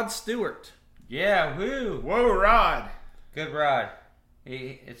 Rod Stewart. Yeah, woo. Whoa, Rod. Good ride.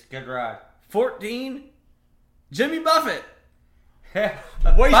 It's a good ride. 14, Jimmy Buffett. 5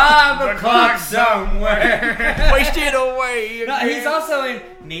 o'clock somewhere. Wasted away. No, he's also in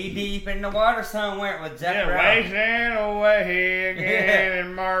Knee Deep in the Water Somewhere with Zach Yeah, Brown. wasting away again in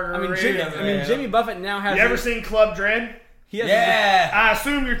I Margarita. mean, Jimmy Buffett now has. You ever seen Club Dread? He has Yeah. I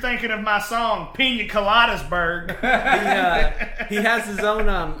assume you're thinking of my song, Pina Coladas,burg. he has his own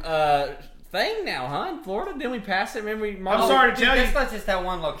thing now, huh? In Florida, didn't we pass it? Remember? I'm sorry to Dude, tell you. that's not just that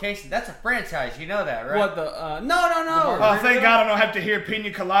one location. That's a franchise. You know that, right? What the? No. Oh, thank God I don't have to hear Pina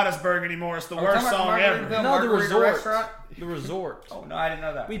Coladas,burg anymore. It's the Are we worst talking about song ever. Margaritaville? No, the Margarita resort. restaurant? The resort. Oh, no, I didn't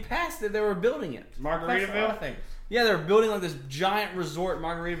know that. We passed it. They were building it. That's a lot of Margaritaville? things. Yeah, they were building like this giant resort,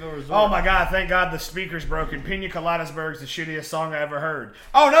 Margaritaville Resort. Oh my God, thank God the speaker's broken. Pina Coladas,burg's the shittiest song I ever heard.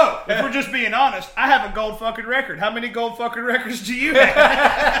 Oh no, if we're just being honest, I have a gold fucking record. How many gold fucking records do you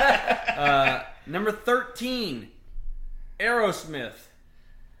have? Number 13, Aerosmith.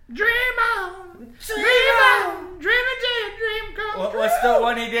 Dream on, dream on, dream until your dream comes What's the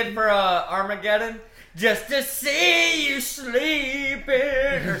one he did for Armageddon? Just to see you sleeping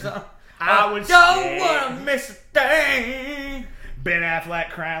or something. I would don't say- want to miss a thing. Ben Affleck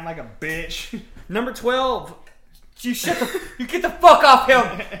crying like a bitch. Number 12, You get the fuck off him.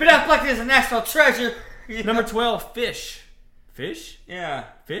 Ben Affleck is a national treasure. number 12, Fish. Fish? Yeah.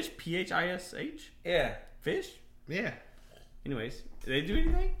 Fish? P-H-I-S-H? Yeah. Fish? Yeah. Anyways, did they do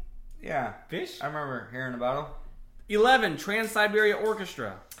anything? Yeah. Fish? I remember hearing about him. 11, Trans-Siberia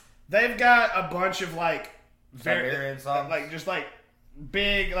Orchestra. They've got a bunch of like Siberian songs. like just like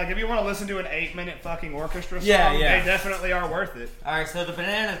big, like if you want to listen to an 8-minute fucking orchestra song, Yeah, yeah. they definitely are worth it. Alright, so the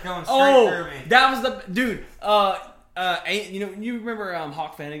banana's going straight through me. That was the dude. You remember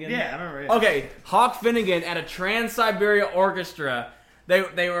Hawk Finnegan? Yeah, I remember. Yeah. Okay, Hawk Finnegan at a Trans-Siberia Orchestra.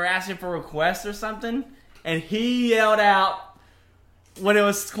 They were asking for requests or something, and he yelled out when it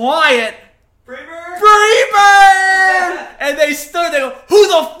was quiet, Freebird? "Freebird!" And they stood. They go, "Who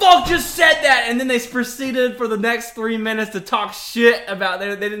the fuck just said that?" And then they proceeded for the next 3 minutes to talk shit about.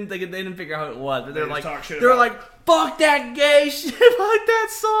 They didn't figure out who it was, but They they're just like, talk shit they were about- like, "Fuck that gay shit, fuck that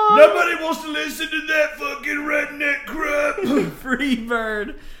song." Nobody wants to listen to that fucking redneck crap.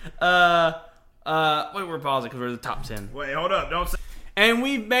 Freebird. Wait, we're pausing because we're in the top 10. Wait, hold up! Don't say. And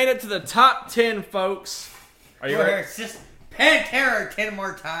we've made it to the top 10, folks. Are you Where ready? it's just Pantera 10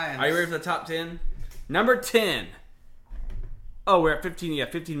 more times. Are you ready for the top 10? Number 10. Oh, we're at 15. Yeah,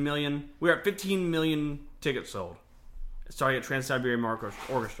 15 million. We're at 15 million tickets sold. Starting at Trans-Siberian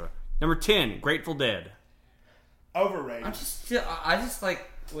Orchestra. Number 10, Grateful Dead. Overrated. I just like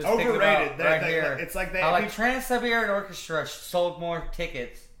was Overrated. thinking about right here. It's like they. How like Trans-Siberian Orchestra sold more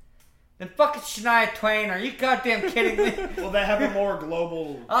tickets than fucking Shania Twain. Are you goddamn kidding me? Well, they have a more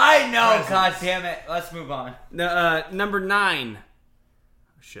global. I know. presence. God damn it. Let's move on. Number 9. Oh,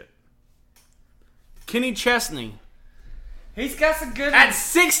 shit. Kenny Chesney. He's got some good. At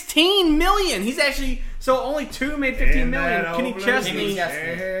 16 million. He's actually... So only 2 made 15 million. Kenny Chesney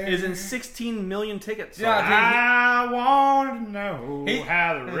is in 16 million tickets. sold. Yeah, I want to know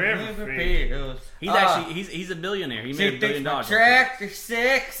how the river feels. He's a billionaire. He made $1 billion. Tractor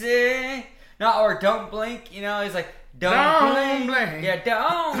sexy. No, or don't blink. You know, he's like, don't blink. Yeah,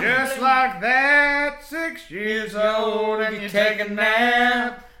 don't Just blink. like that, 6 years old, and you take a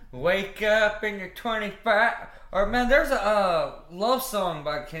nap. Wake up and you're 25. Or man, there's a love song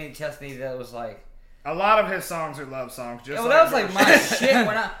by Kenny Chesney that was like. A lot of his songs are love songs. Just Yeah, well, that was like my shit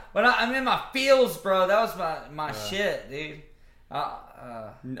when I'm in my feels, bro. That was my shit, dude.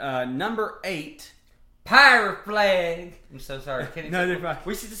 Number 8. Pirate Flag. I'm so sorry, Kenny. No, they're fine.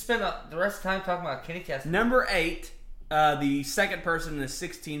 We should just spend the rest of the time talking about Kenny Chesney. Number 8. The second person is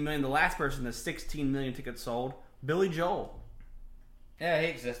 16 million. The last person is 16 million tickets sold. Billy Joel. Yeah, he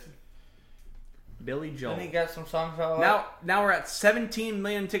existed. Billy Joel. And he got some songs all right. Now we're at 17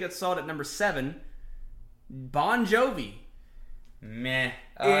 million tickets sold at number 7. Bon Jovi. Meh.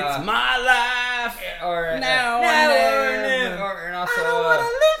 It's my life. Or Now or never. and also I don't wanna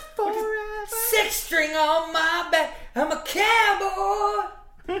live forever. 6-string on my back. I'm a cowboy.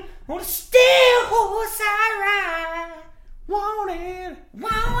 On a steel horse I ride. Wanted.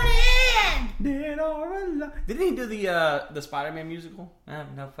 Dead or alive. Didn't he do the Spider-Man musical? I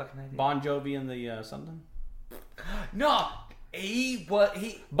have no fucking idea. Bon Jovi and the something? No, he Bono,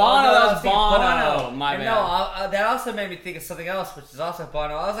 that was Bono. My and bad. No, that also made me think of something else, which is also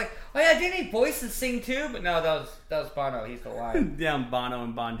Bono. I was like, oh yeah, didn't he voice and sing too? But no, that was Bono. He's the lion. Damn, Bono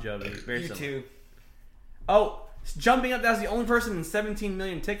and Bon Jovi. Very You similar. too. Oh, jumping up, that's the only person in 17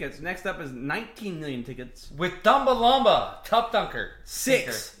 million tickets. Next up is 19 million tickets. With Dumba Lumba, Top Dunker. 6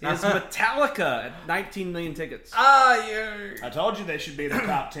 is Metallica at 19 million tickets. Ah, you're. I told you they should be in the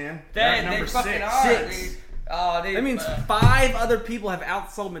top 10. They Number fucking 6. are, 6. dude. Oh, dude. That means 5 other people have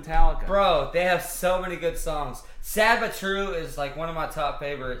outsold Metallica. Bro, they have so many good songs. Sad But True is like one of my top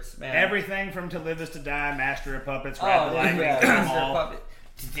favorites, man. Everything from To Live Is To Die, Master of Puppets, Oh, Ride the Lightning, yeah. Come Master of On. Puppet.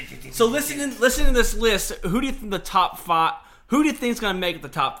 So listen to this list. Who do you think the top 5? Who do you think is going to make the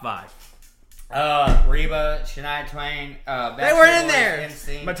top 5? Reba, Shania Twain, They were in there.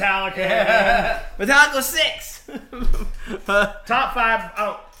 NSYNC. Metallica. Metallica 6. Top 5.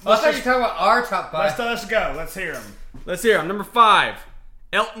 Oh, I thought you were talking about our top 5. let's go. Let's hear them. Let's hear him. Number 5,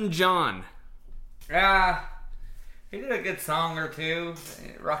 Elton John. He did a good song or two.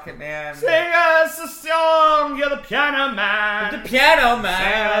 Rocket Man. Sing us a song, you're the piano man. The Piano Sing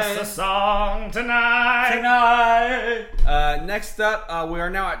Man. us a song tonight. Tonight. Next up, we are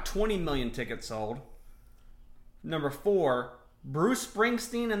now at 20 million tickets sold. Number 4, Bruce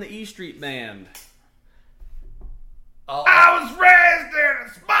Springsteen and the E Street Band. Oh, I was raised in a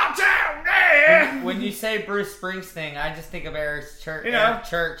small town, yeah. when you say Bruce Springsteen, I just think of Eric's church. You know, Eric's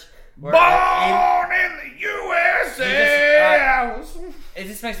church. Where Born in the USA. it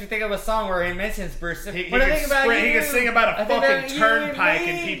just makes me think of a song where he mentions Bruce. He When I can think about spring- he you, can sing about a I think fucking about you turnpike me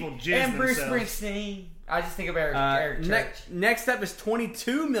and people jizz and Bruce themselves. Springsteen. I just think of Eric's church. Next up is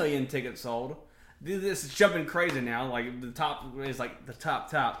 22 million tickets sold. This is jumping crazy now. Like the top is like the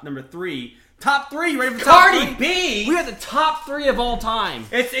top. Number 3, top 3. Ready for the top Cardi 3? B. We are the top 3 of all time.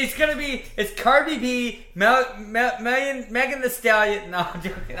 It's gonna be Cardi B, Megan Thee Stallion. No, I'm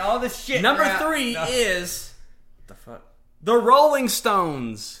joking. All this shit. Number rap. 3 No. is the fuck, the Rolling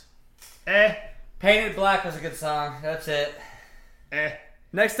Stones. Painted Black was a good song. That's it.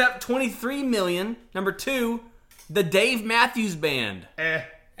 Next up, 23 million. Number 2, the Dave Matthews Band.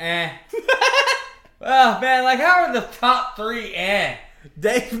 Well, man, like how are the top 3?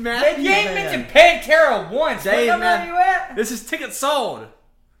 Dave Matthews You ain't Band. mentioned Pantera once. What Dave number are you at? This is tickets sold.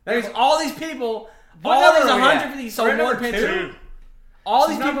 That means all these people, What all these number are we at? 150 sold We're more number Pantera. 2. All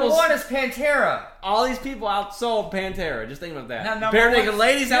these Number people, 1 is Pantera. all these people outsold Pantera. Just think about that. Now, number Bare one- Naked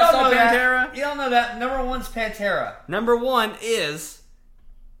Ladies You don't outsold know that. Pantera. You don't know that. Number 1's Pantera. Number 1 is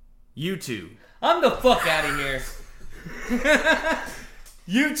U2. I'm the fuck out of here.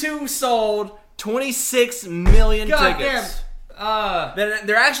 U2 sold 26 million God tickets. damn.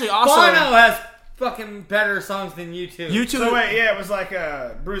 They're actually also Bono has fucking better songs than U2. U2. So wait, yeah, it was like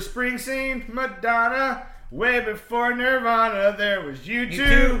Bruce Springsteen, Madonna. Way before Nirvana, there was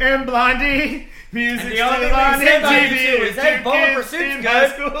U2 and Blondie. Music And the still only thing on we can say about MTV. U2 is that Two Bowling kids Pursuit's in good. high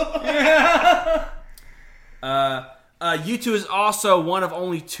school. U2 is also one of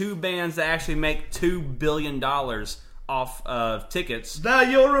only 2 bands that actually make $2 billion off of tickets. The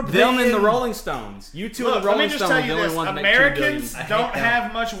European. Them and the Rolling Stones. U2 Look, and the let me Rolling just Stones tell are the you only this: ones that make $2 Americans billion. don't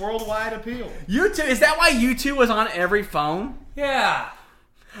have much worldwide appeal. U2, is that why U2 was on every phone? Yeah.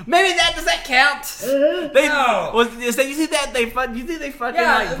 Maybe does that count? They, No. you think they fucking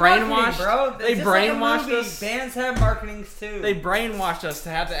Yeah, like the brainwashed? marketing, bro. They It's just like a brainwashed movie. us. Bands have marketings too. They brainwashed us to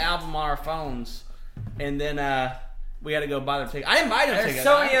have the album on our phones, and then we had to go buy their ticket. I didn't buy their There's ticket.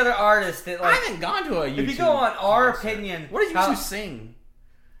 so many other artists that I like. haven't gone to a YouTube. If you go on our opinion, what did how- you sing?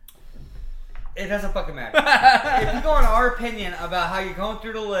 It doesn't fucking matter. If you go on our opinion about how you're going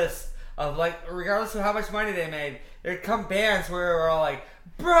through the list of like, regardless of how much money they made, there come bands where we're all like,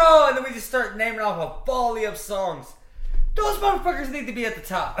 bro, and then we just start naming off a volley of songs. Those motherfuckers need to be at the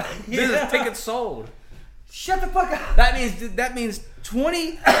top. This Yeah. is tickets sold. Shut the fuck up. That means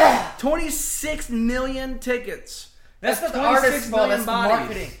 26 million tickets. That's not the 26 artist's fault. million That's the bodies.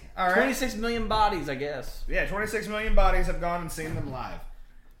 marketing. All right. 26 million bodies, I guess. Yeah, 26 million bodies have gone and seen them live.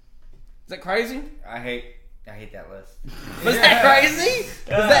 Is that crazy? I hate that list. Was that crazy?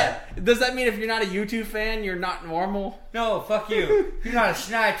 Does that mean if you're not a YouTube fan, you're not normal? No, fuck you. If you're not a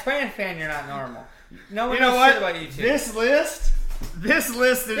Shania Twain fan, you're not normal. No one You know knows what? shit about you two. This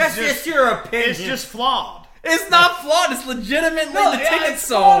list is That's just your opinion. it's just flawed. It's not flawed. It's legitimately No, the yeah, tickets it's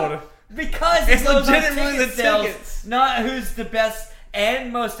sold. flawed. Because It's it goes on legitimately ticket the sales, tickets. not who's the best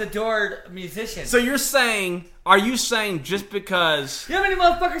and most adored musician. So are you saying just because you know how many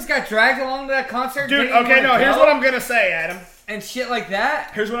motherfuckers got dragged along to that concert? Dude, didn't even okay, no, wanna here's go? what I'm gonna say, Adam. And shit like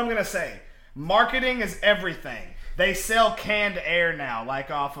that? Here's what I'm gonna say. Marketing is everything. They sell canned air now,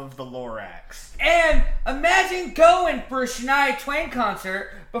 like off of the Lorax. And imagine going for a Shania Twain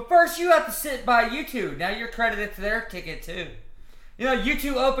concert, but first you have to sit by U2. Now you're credited to their ticket too. You know,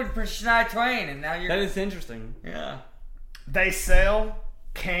 U2 opened for Shania Twain, and now you're... that is interesting. Yeah. They sell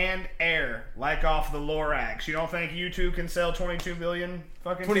canned air, like off the Lorax. You don't think U2 can sell 22 billion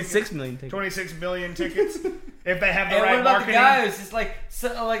fucking 26 tickets? million tickets. 26 billion tickets? If they have the And right what about marketing. the guy who's just like,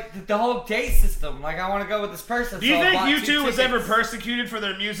 the whole date system? Like, I want to go with this person. Do you so I think bought 2 U2 was tickets. ever persecuted for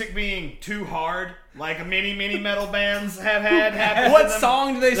their music being too hard? Like many metal bands have had happen to What them?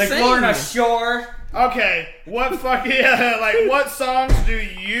 song do they Like sing? Lorna Shore. Okay, what what songs do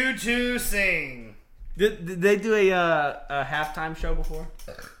U2 sing? Did they do a halftime show before?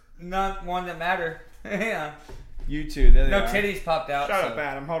 Not one that mattered. Yeah. YouTube. There they No are. titties popped out. Shut so. up,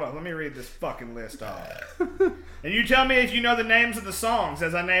 Adam. Hold on. Let me read this fucking list off. And you tell me if you know the names of the songs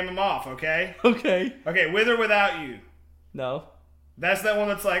as I name them off, okay? Okay. Okay, With or Without You. No. That's that one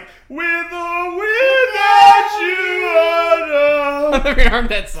that's like, with or without you, oh I've never heard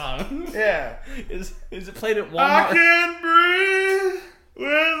that song. no. Yeah. Is it played at I Walmart? can breathe with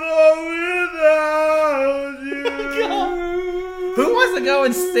or without you. Who wants to go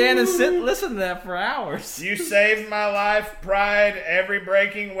and stand and sit and listen to that for hours? You saved my life, pride, every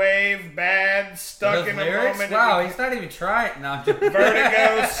breaking wave, bad, stuck Those in a lyrics? moment. Wow, he's not even trying. No, I'm joking.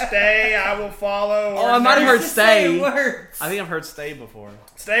 Vertigo, stay, I will follow. Oh, I might have or heard Just say Stay. words. I think I've heard Stay before.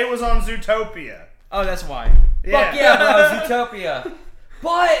 Stay was on Zootopia. Oh, that's why. Fuck yeah, bro, Zootopia.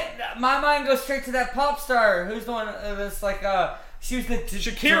 But my mind goes straight to that pop star. Who's the one that's like, she was the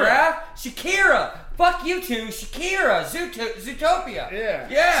Shakira. giraffe? Shakira. Fuck you two. Shakira. Zootopia. Yeah.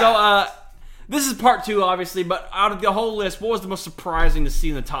 Yeah. So, this is part 2, obviously, but out of the whole list, what was the most surprising to see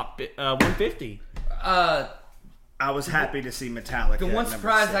in the top 150? I was happy to see Metallica. the at one number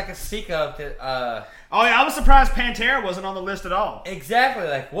surprise 6. I could speak of that, Oh yeah, I was surprised Pantera wasn't on the list at all. exactly,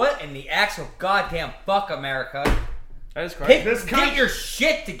 like, what in the actual goddamn fuck, America? That is crazy. Get your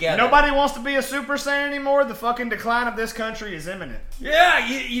shit together. Nobody wants to be a Super Saiyan anymore. The fucking decline of this country is imminent. Yeah,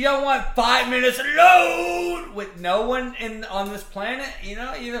 you don't want 5 minutes alone with no one on this planet. You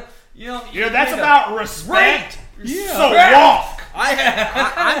know, That's about respect. Yeah. So Right. walk.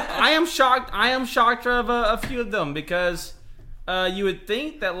 I am shocked. I am shocked of a few of them because you would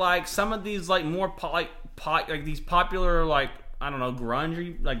think that like some of these like more like these popular like I don't know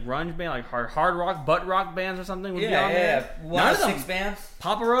grunge band like hard rock butt rock bands or something would be on there. One None of of them. 6 bands.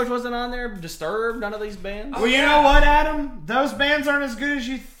 Papa Roach wasn't on there. Disturbed. None of these bands. Well, you know what, Adam? Those bands aren't as good as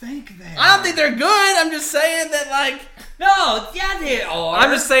you think they are. I don't think they're good. I'm just saying that like No, yeah, they are.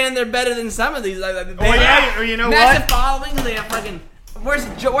 I'm just saying they're better than some of these. Like, they Well, yeah, have or you know massive what? followings. They have fucking Where's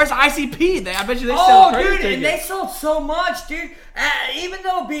ICP? I bet you they sell Oh, crazy dude, tickets. and they sold so much, dude. Even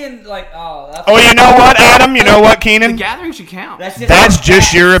though being like, that's Oh, you know what, Adam? You know what, The Keenan? gathering should count. That's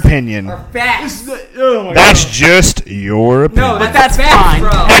just your opinion. Or facts. That's just your opinion. No, that's facts, fine.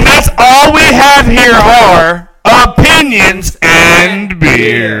 bro. And that's all we have here are opinions and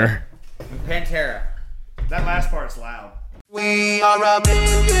beer. Pantera. That last part's loud. We are a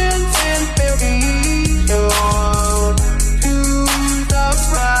million and billion to the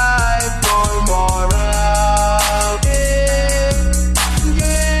prize.